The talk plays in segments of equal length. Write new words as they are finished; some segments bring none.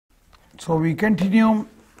So we continue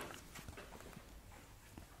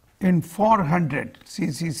in 400,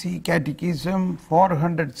 CCC Catechism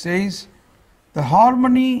 400 says, the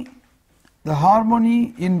harmony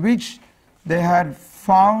in which they had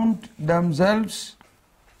found themselves,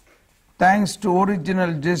 thanks to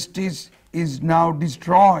original justice, is now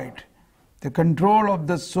destroyed. The control of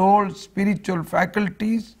the soul's spiritual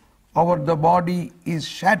faculties over the body is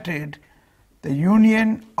shattered. The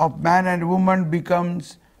union of man and woman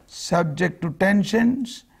becomes subject to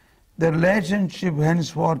tensions. The relationship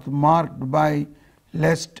henceforth marked by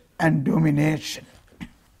lust and domination.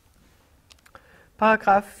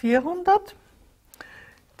 Paragraph 400.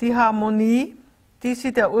 Die Harmonie, die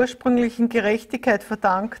sie der ursprünglichen Gerechtigkeit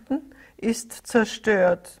verdankten, ist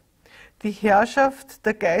zerstört. Die Herrschaft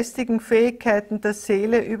der geistigen Fähigkeiten der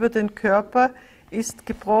Seele über den Körper ist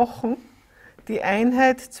gebrochen. Die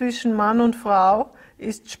Einheit zwischen Mann und Frau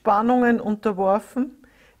ist Spannungen unterworfen.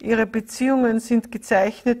 Ihre Beziehungen sind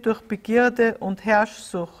gezeichnet durch Begierde und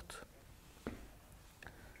Herrschsucht.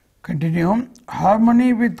 Continue.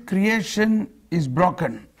 Harmony with creation is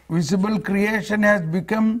broken. Visible creation has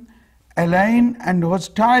become alien and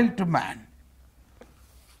hostile to man.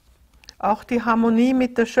 Auch die Harmonie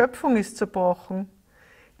mit der Schöpfung ist zerbrochen.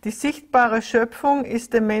 Die sichtbare Schöpfung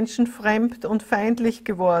ist dem Menschen fremd und feindlich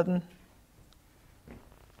geworden.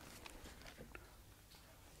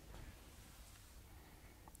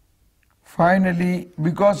 Finally,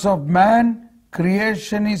 because of man,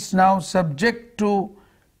 creation is now subject to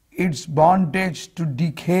its bondage to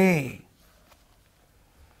decay.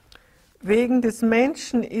 Wegen des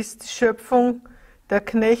Menschen ist die Schöpfung der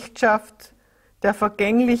Knechtschaft der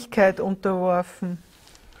Vergänglichkeit unterworfen.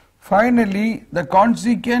 Finally, the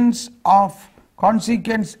consequence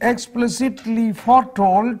explicitly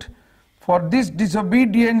foretold for this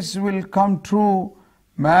disobedience will come true.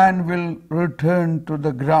 Man will return to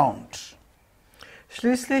the ground.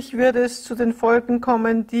 Schließlich wird es zu den Folgen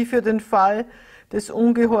kommen, die für den Fall des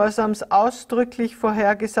Ungehorsams ausdrücklich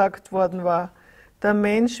vorhergesagt worden war. Der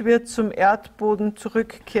Mensch wird zum Erdboden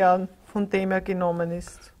zurückkehren, von dem er genommen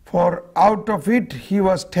ist. For out of it he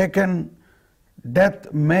was taken,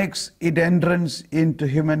 death makes its entrance into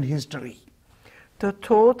human history. Der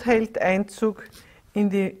Tod hält Einzug in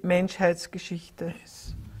die Menschheitsgeschichte.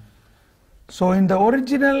 So in the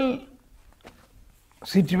original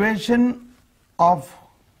situation of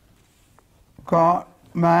God,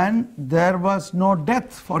 man, there was no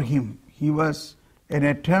death for him. He was an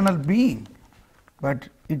eternal being. But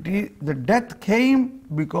the death came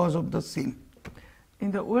because of the sin.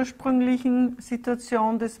 In der ursprünglichen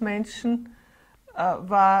Situation des Menschen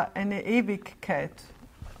war eine Ewigkeit.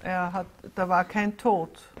 Da war kein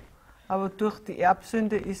Tod. Aber durch die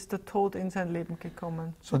Erbsünde ist der Tod in sein Leben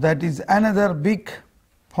gekommen. So that is another big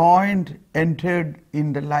point entered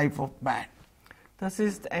in the life of man. Das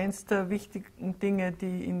ist eins der wichtigen Dinge,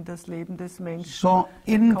 die in das Leben des Menschen So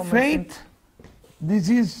in faith, this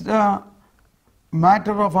is the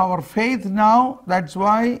matter of our faith now. That's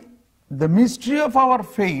why the mystery of our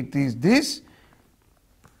faith is this: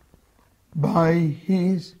 by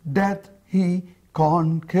his death he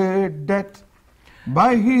conquered death.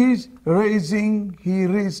 By his raising he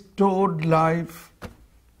restored life.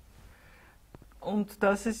 Und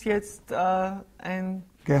das ist jetzt ein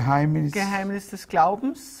Geheimnis des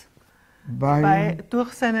Glaubens.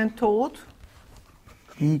 Durch seinen Tod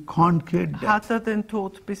he conquered death. Hat er den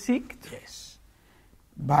Tod besiegt. Yes.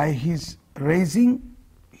 By his raising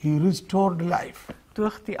he restored life.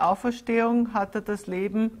 Durch die Auferstehung hat er das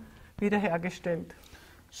Leben wiederhergestellt.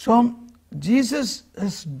 So Jesus'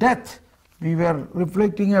 death, we were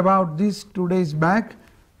reflecting about this 2 days back.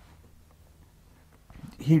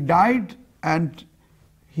 He died and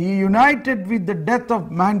he united with the death of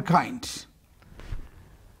mankind.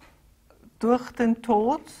 Durch den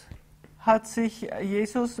Tod hat sich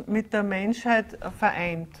Jesus mit der Menschheit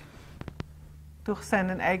vereint. Durch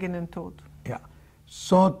seinen eigenen Tod. Yeah.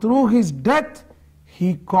 So through his death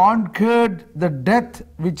he conquered the death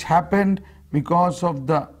which happened because of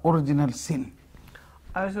the original sin.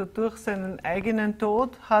 Also durch seinen eigenen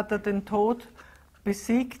Tod hat er den Tod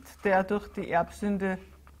besiegt, der durch die Erbsünde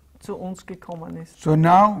zu uns gekommen ist. So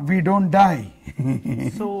now we don't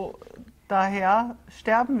die. So daher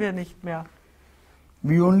sterben wir nicht mehr.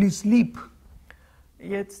 We only sleep.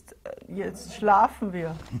 Jetzt schlafen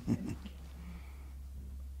wir.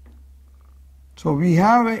 So we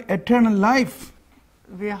have an eternal life.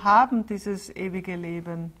 Wir haben dieses ewige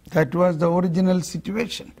Leben. That was the original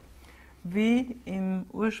situation. Wie im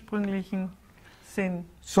ursprünglichen Sinn.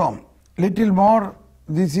 So, little more,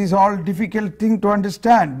 this is all difficult thing to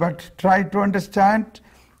understand, but try to understand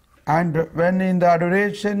And when in the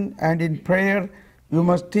adoration and in prayer, you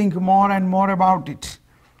must think more and more about it.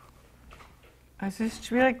 Es ist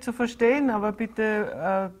schwierig zu verstehen, aber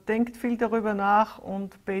bitte denkt viel darüber nach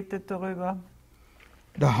und betet darüber.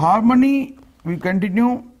 The harmony, we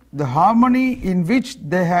continue, the harmony in which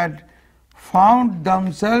they had found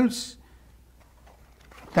themselves,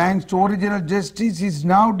 thanks to original justice, is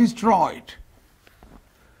now destroyed.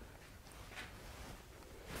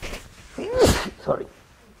 Sorry.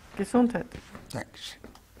 Gesundheit. Thanks.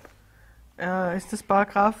 Ist das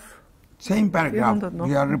Paragraph? Same paragraph. 400 noch.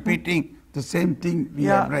 We are repeating the same thing we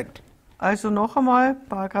Ja. have read. Also noch einmal,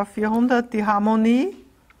 Paragraph 400, die Harmonie,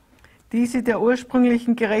 die sie der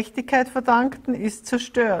ursprünglichen Gerechtigkeit verdankten, ist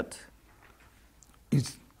zerstört.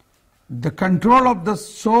 It's the control of the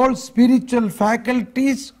soul's spiritual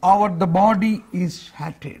faculties over the body is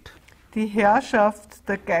shattered. Die Herrschaft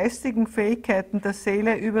der geistigen Fähigkeiten der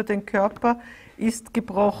Seele über den Körper ist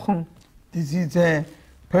gebrochen. This is a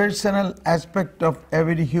personal aspect of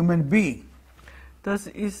every human being. Das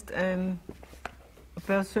ist ein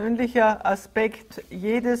persönlicher Aspekt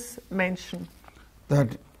jedes Menschen.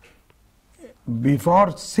 That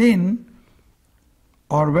before sin,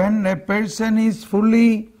 or when a person is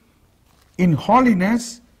fully in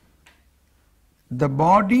holiness, the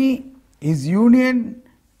body is union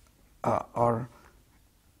or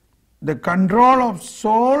the control of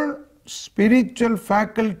soul, spiritual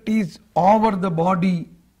faculties over the body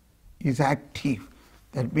is active.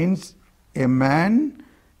 That means a man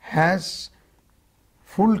has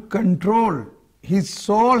full control. His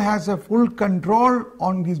soul has a full control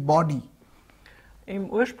on his body. Im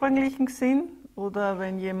ursprünglichen Sinn oder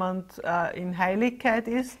wenn jemand in Heiligkeit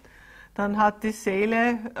ist, dann hat die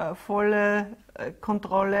Seele volle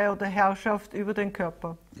Kontrolle oder Herrschaft über den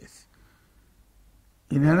Körper. Yes.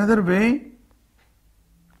 In another way,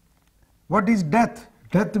 what is death?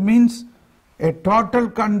 Death means a total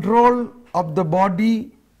control of the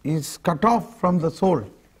body is cut off from the soul.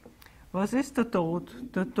 Was ist der Tod?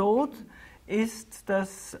 Der Tod ist,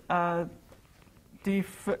 dass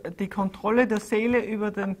die Kontrolle der Seele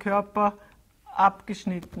über den Körper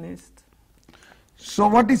abgeschnitten ist.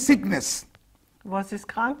 So what is sickness? Was ist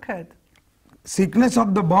Krankheit? Sickness of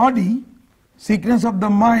the body, sickness of the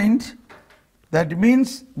mind, that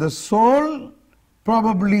means the soul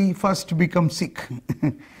probably first becomes sick.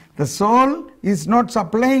 The soul is not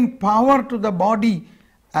supplying power to the body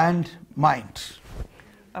and mind.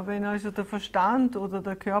 Aber wenn also der Verstand oder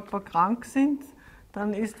der Körper krank sind,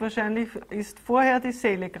 dann ist vorher die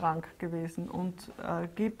Seele krank gewesen und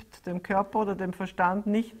gibt dem Körper oder dem Verstand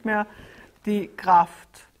nicht mehr die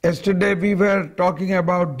Kraft. Yesterday we were talking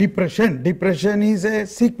about depression. Depression is a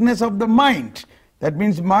sickness of the mind. That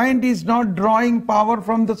means mind is not drawing power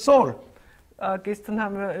from the soul. Gestern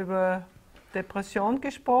haben wir über Depression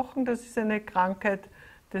gesprochen. Das ist eine Krankheit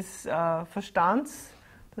des Verstands.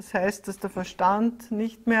 Das heißt, dass der Verstand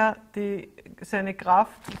nicht mehr seine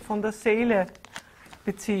Kraft von der Seele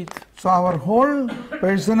bezieht. So our whole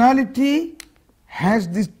personality has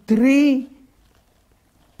these three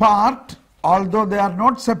parts, although they are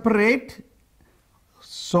not separate: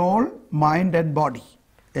 soul, mind and body.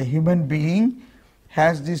 A human being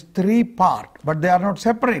has these three parts, but they are not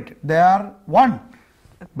separate. They are one,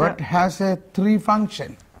 but has a three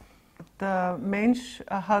function. Der Mensch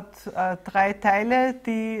hat drei Teile,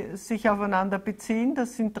 die sich aufeinander beziehen.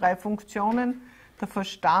 Das sind drei Funktionen: der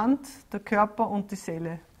Verstand, der Körper und die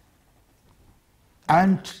Seele.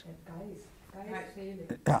 And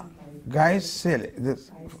Geist, Seele.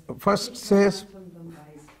 First says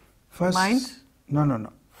Mind?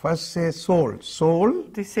 No. First says soul. Soul,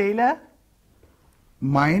 Die Seele,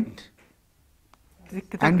 mind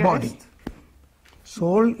der and Geist. body.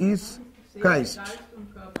 Soul is Geist.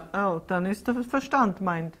 Oh, dann ist der Verstand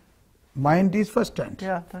Mind. Mind is Verstand.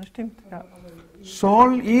 Ja, dann stimmt. Ja.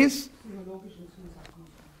 Soul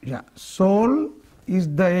is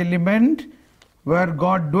the element where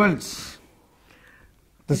God dwells.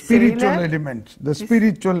 The Die spiritual Seele element. The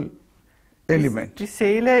spiritual element. Die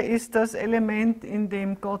Seele ist das Element, in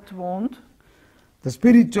dem Gott wohnt, The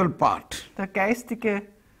spiritual part. der geistige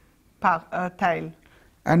Teil.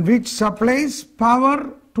 And which supplies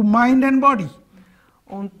power to mind and body.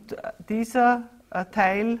 Und dieser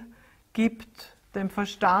Teil gibt dem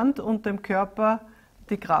Verstand und dem Körper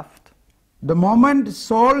die Kraft. The moment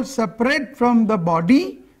soul separate from the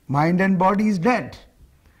body, mind and body is dead.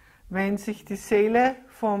 Wenn sich die Seele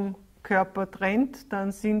vom Körper trennt,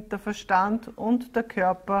 dann sind der Verstand und der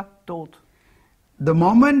Körper tot. The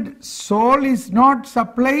moment soul is not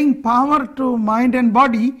supplying power to mind and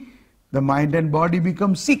body, the mind and body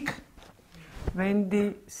become sick. Wenn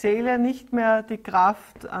die Seele nicht mehr die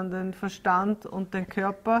Kraft an den Verstand und den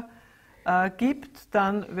Körper gibt,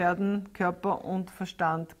 dann werden Körper und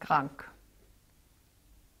Verstand krank.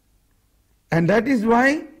 And that is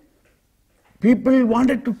why people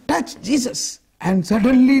wanted to touch Jesus, and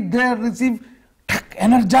suddenly they received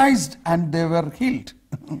energized and they were healed.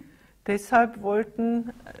 Deshalb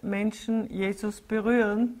wollten Menschen Jesus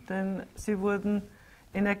berühren, denn sie wurden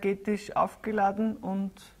energetisch aufgeladen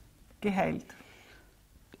und geheilt.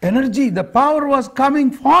 Energy, the power was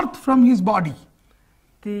coming forth from his body.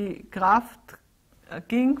 Die Kraft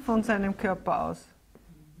ging von seinem Körper aus.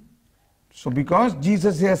 So because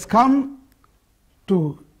Jesus has come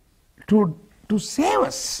to save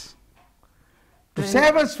us, to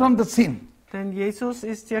save us from the sin. Denn Jesus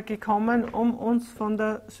ist ja gekommen, um uns von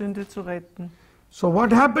der Sünde zu retten. So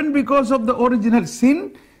what happened because of the original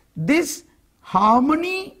sin? This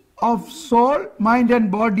harmony of soul, mind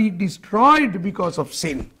and body destroyed because of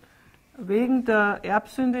sin. Wegen der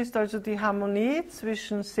Erbsünde ist also die Harmonie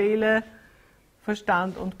zwischen Seele,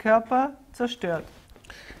 Verstand und Körper zerstört.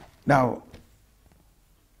 Now,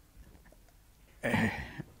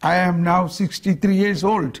 I am now 63 years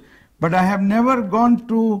old, but I have never gone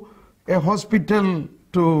to a hospital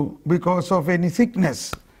because of any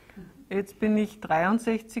sickness. Jetzt bin ich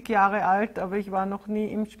 63 Jahre alt, aber ich war noch nie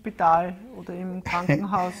im Spital oder im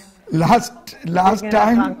Krankenhaus Last wegen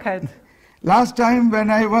einer Krankheit. time when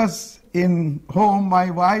I was in home, my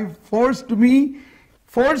wife forcefully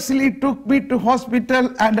took me to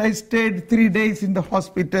hospital, and I stayed 3 days in the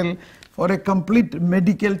hospital for a complete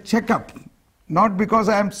medical checkup. Not because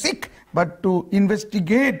I am sick, but to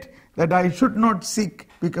investigate that I should not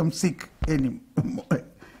become sick anymore.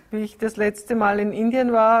 Wie ich das letzte Mal in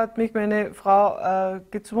Indien war, hat mich meine Frau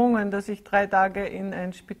gezwungen, dass ich 3 Tage in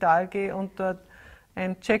ein Spital gehe und dort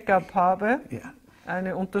ein Check-up habe, Yeah.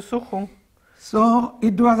 eine Untersuchung. So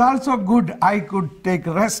it was also good I could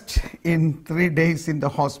take rest in 3 days in the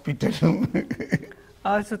hospital.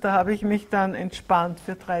 Also da habe ich mich dann entspannt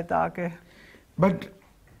für 3 Tage. But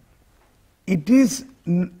it is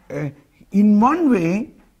in one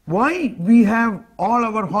way why we have all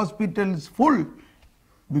our hospitals full,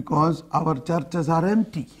 because our churches are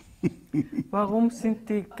empty. Warum sind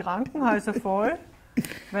die Krankenhäuser voll?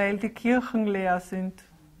 Weil die Kirchen leer sind.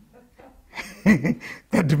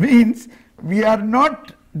 That means we are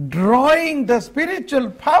not drawing the spiritual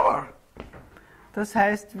power. Das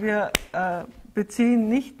heißt, wir beziehen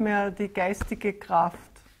nicht mehr die geistige Kraft.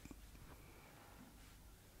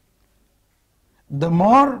 The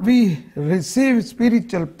more we receive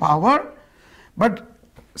spiritual power, but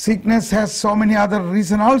sickness has so many other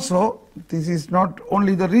reasons also. This is not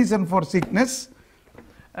only the reason for sickness.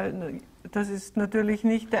 Das ist natürlich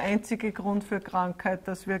nicht der einzige Grund für Krankheit,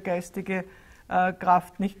 dass wir geistige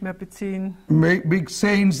Kraft nicht mehr beziehen. Big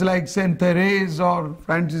saints like Saint Therese or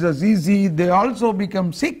Francis Assisi, they also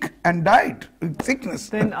become sick and died with sickness.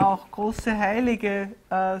 Denn auch große Heilige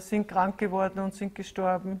sind krank geworden und sind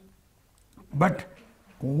gestorben. But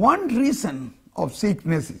one reason of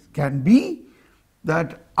sickness can be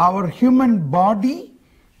that our human body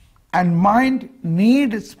and mind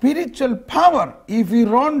need spiritual power. If we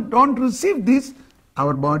don't receive this,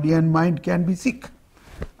 our body and mind can be sick.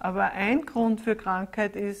 Aber ein Grund für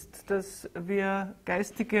Krankheit ist, dass wir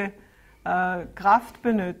geistige Kraft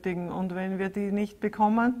benötigen, und wenn wir die nicht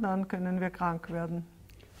bekommen, dann können wir krank werden.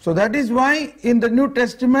 So that is why in the New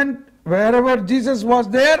Testament, wherever Jesus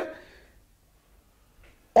was there,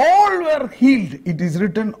 all were healed. It is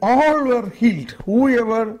written, all were healed.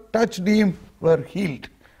 Whoever touched him were healed.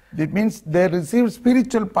 That means they received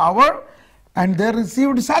spiritual power and they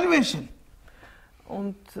received salvation.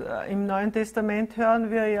 Und im Neuen Testament hören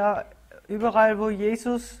wir ja, überall wo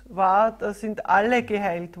Jesus war, da sind alle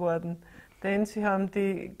geheilt worden. Denn sie haben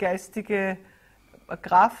die geistige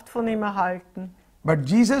Kraft von ihm erhalten. But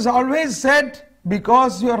Jesus always said,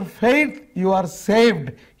 because your faith you are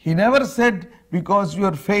saved. He never said, because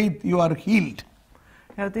your faith you are healed.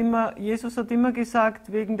 Jesus hat immer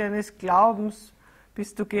gesagt, wegen deines Glaubens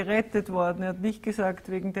bist du gerettet worden. Er hat nicht gesagt,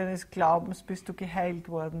 wegen deines Glaubens bist du geheilt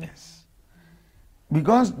worden. Yes.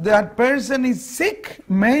 Because that person is sick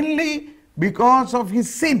mainly because of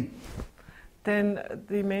his sin. Denn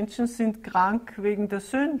die Menschen sind krank wegen der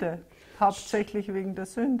Sünde, hauptsächlich wegen der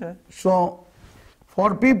Sünde. So,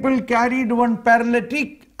 for people carried one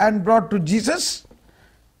paralytic and brought to Jesus,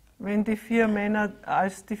 Als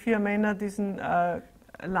die 4 Männer diesen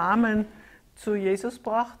Lahmen zu Jesus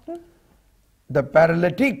brachten, the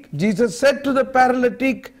paralytic, Jesus said to the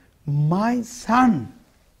paralytic, my son.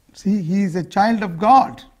 See, he is a child of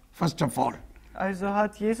God, first of all. Also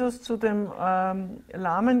hat Jesus zu dem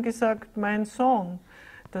Lahmen gesagt, mein Sohn.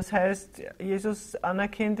 Das heißt, Jesus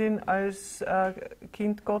anerkennt ihn als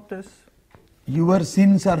Kind Gottes. Your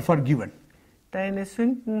sins are forgiven. Deine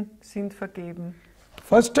Sünden sind vergeben.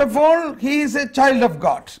 First of all, he is a child of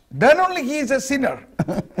God. Then only he is a sinner.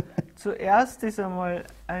 Zuerst ist er mal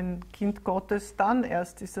ein Kind Gottes, dann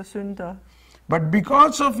erst ist er Sünder. But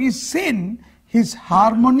because of his sin, his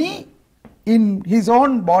harmony in his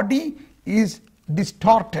own body is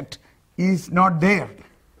distorted, is not there.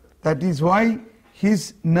 That is why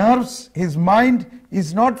his nerves, his mind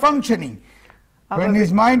is not functioning. When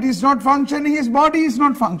his mind is not functioning, his body is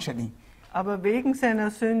not functioning. Aber wegen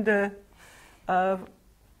seiner Sünde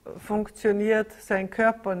funktioniert sein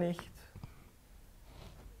Körper nicht.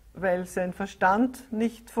 Weil sein Verstand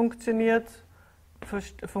nicht funktioniert,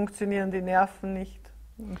 funktionieren die Nerven nicht.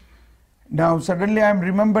 Now suddenly I am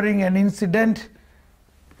remembering an incident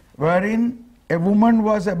wherein a woman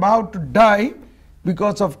was about to die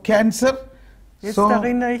because of cancer. Jetzt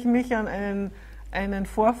erinnere ich mich an einen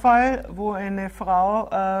Vorfall, wo eine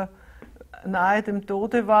Frau nahe dem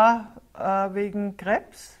Tode war wegen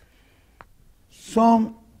Krebs.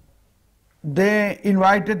 So they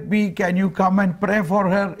invited me, can you come and pray for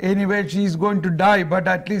her? Anyway, she is going to die, but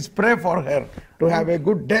at least pray for her to have a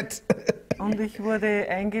good death. Und ich wurde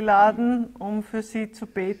eingeladen, um für sie zu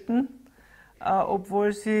beten,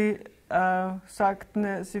 obwohl sie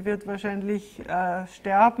sagten, sie wird wahrscheinlich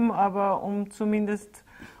sterben, aber zumindest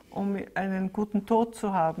um einen guten Tod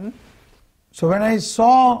zu haben. So when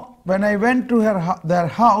I went to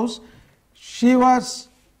their house, she was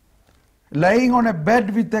lying on a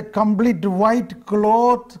bed with a complete white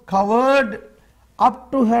cloth covered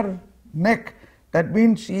up to her neck. That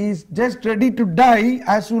means she is just ready to die.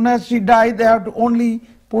 As soon as she died, they have to only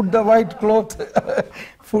put the white cloth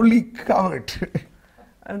fully covered.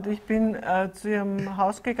 Und ich bin zu ihrem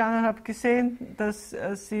Haus gegangen und habe gesehen, dass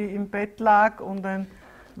sie im Bett lag und ein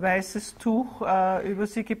weißes Tuch über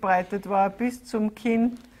sie gebreitet war bis zum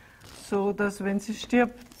Kinn, so dass wenn sie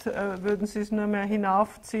stirbt, würden sie es nur mehr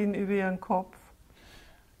hinaufziehen über ihren Kopf.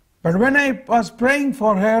 But when I was praying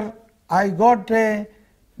for her, I got a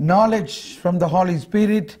knowledge from the Holy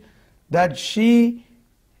Spirit that she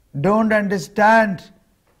don't understand,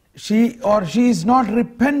 she is not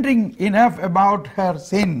repenting enough about her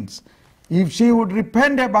sins. If she would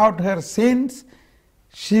repent about her sins,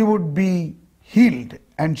 she would be healed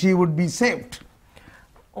and she would be saved.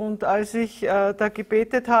 Und als ich da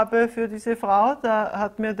gebetet habe für diese Frau, da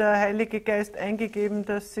hat mir der Heilige Geist eingegeben,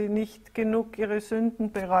 dass sie nicht genug ihre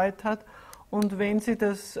Sünden bereut hat. Und wenn sie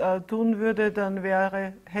das tun würde, dann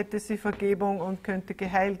hätte sie Vergebung und könnte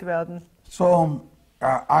geheilt werden. So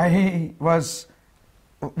I was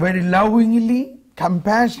very lovingly,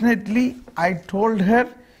 compassionately, I told her,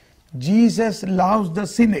 Jesus loves the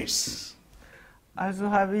sinners.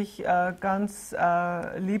 Also habe ich ganz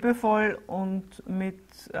liebevoll und mit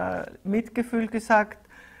Mitgefühl gesagt,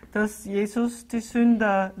 dass Jesus die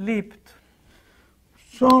Sünder liebt.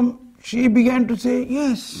 So she began to say,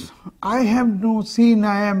 yes, I have no sin,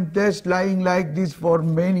 I am just lying like this for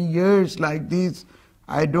many years like this,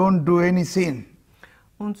 I don't do any sin.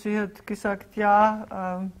 Und sie hat gesagt,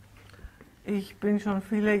 ja, ich bin schon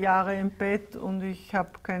viele Jahre im Bett und ich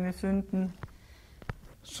habe keine Sünden.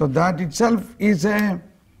 So that itself is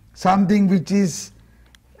something which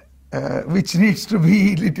needs to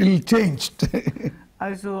be little changed.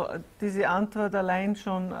 Also diese Antwort allein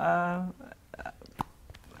schon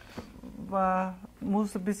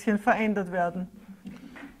muss ein bisschen verändert werden.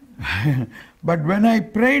 But when I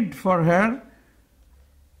prayed for her,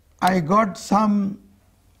 I got some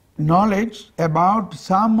knowledge about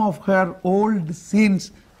some of her old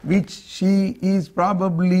sins which she is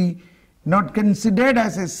probably not considered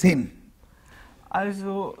as a sin.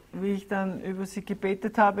 Also wie ich dann über sie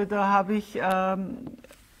gebetet habe, da habe ich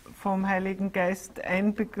vom Heiligen Geist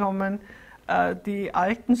einbekommen, die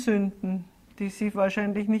alten Sünden, die sie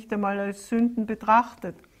wahrscheinlich nicht einmal als Sünden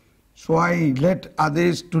betrachtet. So I let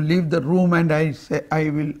others to leave the room and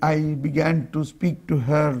I began to speak to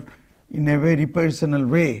her in a very personal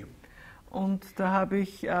way. Und da habe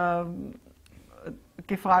ich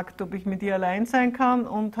gefragt, ob ich mit ihr allein sein kann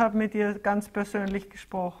und habe mit ihr ganz persönlich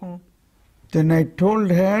gesprochen. Then I told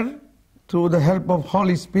her, through the help of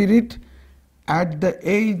Holy Spirit, at the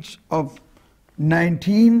age of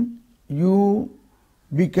 19, you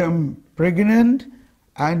become pregnant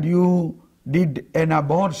and you did an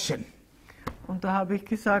abortion. Und da habe ich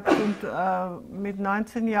gesagt, und mit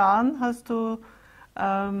 19 Jahren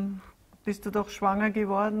bist du doch schwanger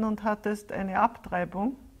geworden und hattest eine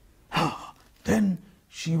Abtreibung. Then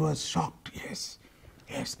she was shocked. Yes,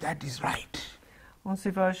 that is right. Und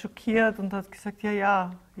sie war schockiert und hat gesagt,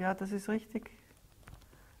 ja, das ist richtig.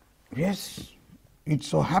 Yes, it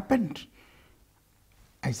so happened.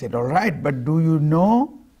 I said, all right, but do you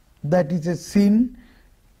know that is a sin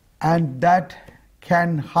and that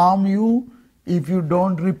can harm you if you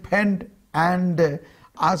don't repent and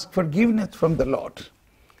ask forgiveness from the Lord?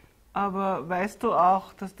 Aber weißt du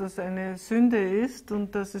auch, dass das eine Sünde ist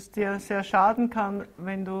und dass es dir sehr schaden kann,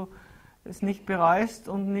 wenn du es nicht bereust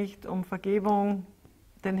und nicht um Vergebung,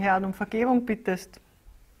 den Herrn um Vergebung bittest?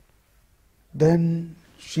 Then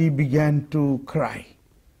she began to cry.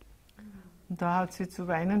 Und da hat sie zu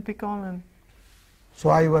weinen begonnen. So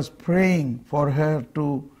I was praying for her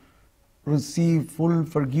to receive full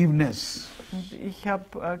forgiveness. Und ich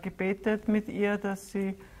habe gebetet mit ihr, dass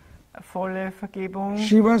sie volle Vergebung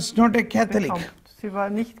She was not a Catholic. bekommt. Sie war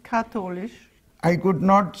nicht katholisch, I could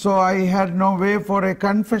not, so I had no way for a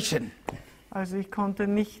confession. also ich konnte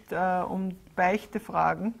nicht um Beichte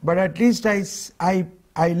fragen, But at least I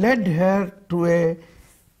led her to a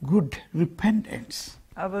good repentance.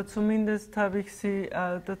 aber zumindest habe ich sie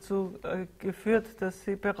dazu geführt, dass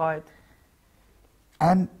sie bereut.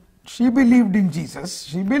 And she believed in Jesus.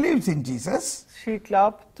 She believes in Jesus. Sie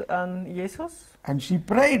glaubt an Jesus And she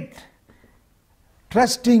prayed,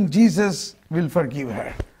 trusting Jesus will forgive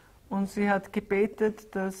her. und sie hat gebetet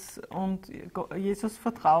und Jesus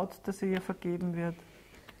vertraut, dass er ihr vergeben wird.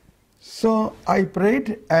 So I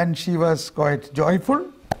prayed and she was quite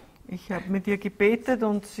joyful. Ich habe mit ihr gebetet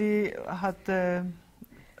und sie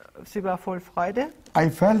war voll Freude. I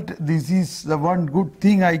felt this is the one good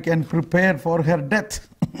thing I can prepare for her death.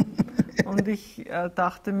 Und ich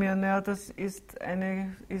dachte mir, das ist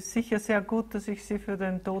sicher sehr gut, dass ich sie für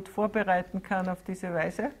den Tod vorbereiten kann auf diese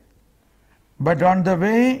Weise. But on the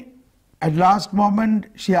way, at last moment,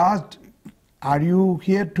 she asked, are you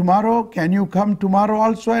here tomorrow? Can you come tomorrow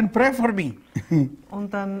also and pray for me?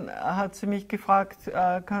 Und dann hat sie mich gefragt,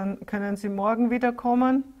 können Sie morgen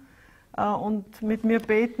wiederkommen und mit mir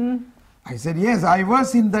beten? I said, yes, I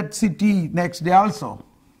was in that city next day also.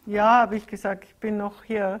 Ja, habe ich gesagt, ich bin noch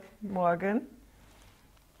hier morgen.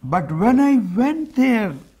 But when I went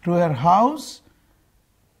there to her house,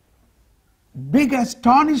 big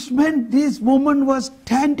astonishment, this woman was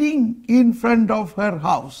standing in front of her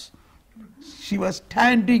house. She was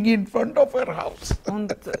standing in front of her house.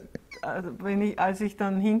 Und als ich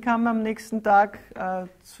dann hinkam am nächsten Tag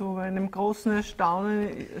zu einem großen Erstaunen,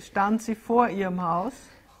 stand sie vor ihrem Haus.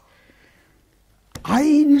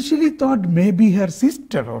 I initially thought maybe her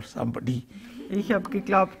sister or somebody. Ich habe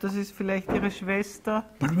geglaubt, das ist vielleicht ihre Schwester.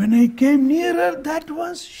 But when I came nearer, that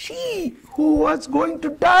was she who was going to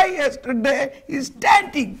die yesterday, is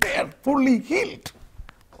standing there, fully healed.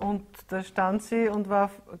 Und da stand sie und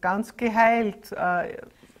war ganz geheilt.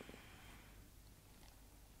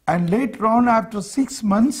 And later on, after 6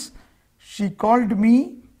 months, she called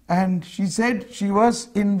me and she said she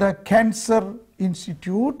was in the cancer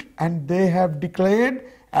institute and they have declared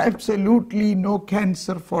absolutely no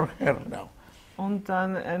cancer for her now. Und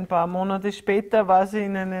dann ein paar Monate später war sie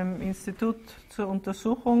in einem Institut zur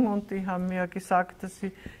Untersuchung und die haben mir gesagt, dass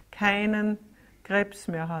sie keinen Krebs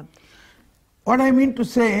mehr hat. What I mean to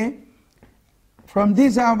say, from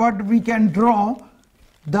this what we can draw,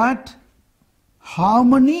 that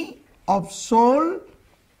harmony of soul,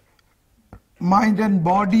 mind and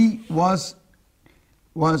body was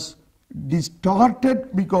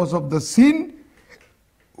distorted because of the sin,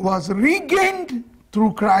 was regained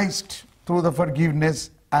through Christ, through the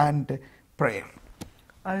forgiveness and prayer.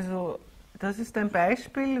 Also das ist ein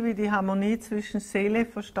Beispiel, wie die Harmonie zwischen Seele,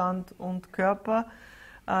 Verstand und Körper,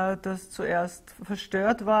 das zuerst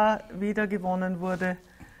verstört war, wiedergewonnen wurde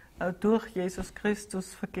durch Jesus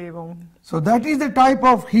Christus Vergebung. So that is the type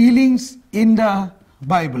of healings in the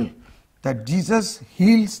Bible, that Jesus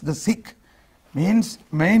heals the sick. Means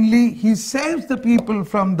mainly he saves the people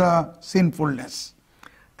from the sinfulness.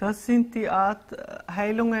 Das sind die Art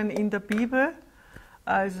Heilungen in der Bibel.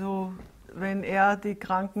 Also wenn er die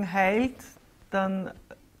Kranken heilt, dann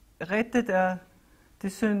rettet er die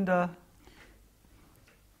Sünder.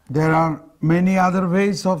 There are many other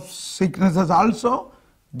ways of sicknesses also.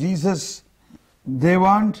 Jesus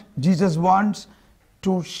wants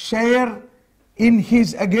to share in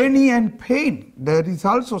his agony and pain. There is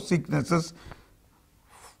also sicknesses.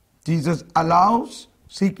 Jesus allows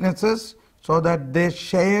sicknesses so that they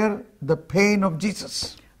share the pain of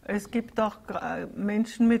Jesus. Es gibt auch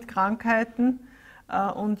Menschen mit Krankheiten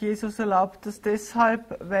und Jesus erlaubt das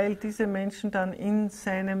deshalb, weil diese Menschen dann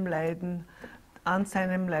an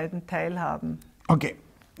seinem Leiden teilhaben. Okay,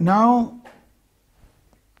 now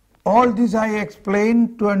all this I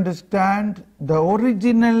explained to understand the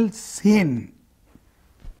original sin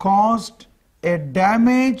caused a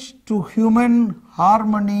damage to human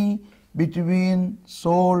harmony between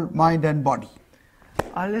soul, mind and body.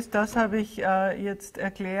 Alles das habe ich jetzt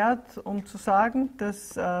erklärt, um zu sagen,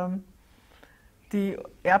 dass die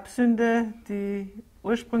Erbsünde die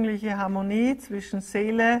ursprüngliche Harmonie zwischen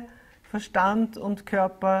Seele, Verstand und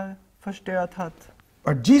Körper verstört hat.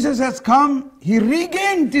 But Jesus has come, He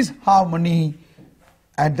regained this harmony,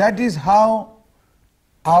 and that is how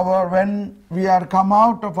when we are come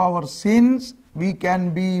out of our sins, we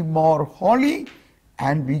can be more holy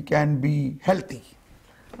and we can be healthy.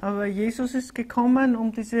 Aber Jesus ist gekommen,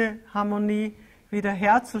 um diese Harmonie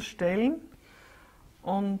wiederherzustellen,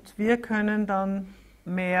 und wir können dann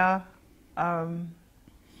mehr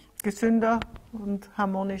gesünder und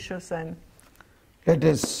harmonischer sein. Let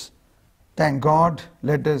us thank God.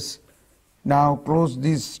 Let us now close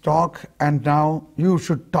this talk, and now you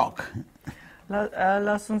should talk.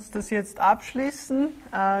 Lass uns das jetzt abschließen.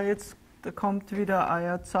 Jetzt kommt wieder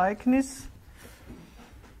euer Zeugnis.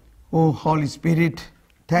 Oh Holy Spirit,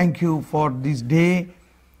 thank you for this day.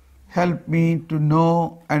 Help me to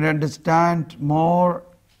know and understand more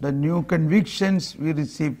the new convictions we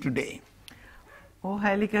received today. O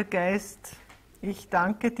Heiliger Geist, ich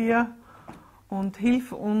danke dir und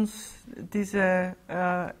hilf uns, diese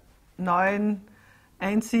neuen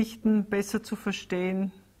Einsichten besser zu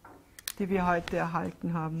verstehen, die wir heute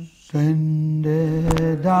erhalten haben.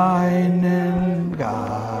 Sende deinen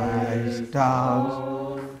Geist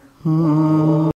aus.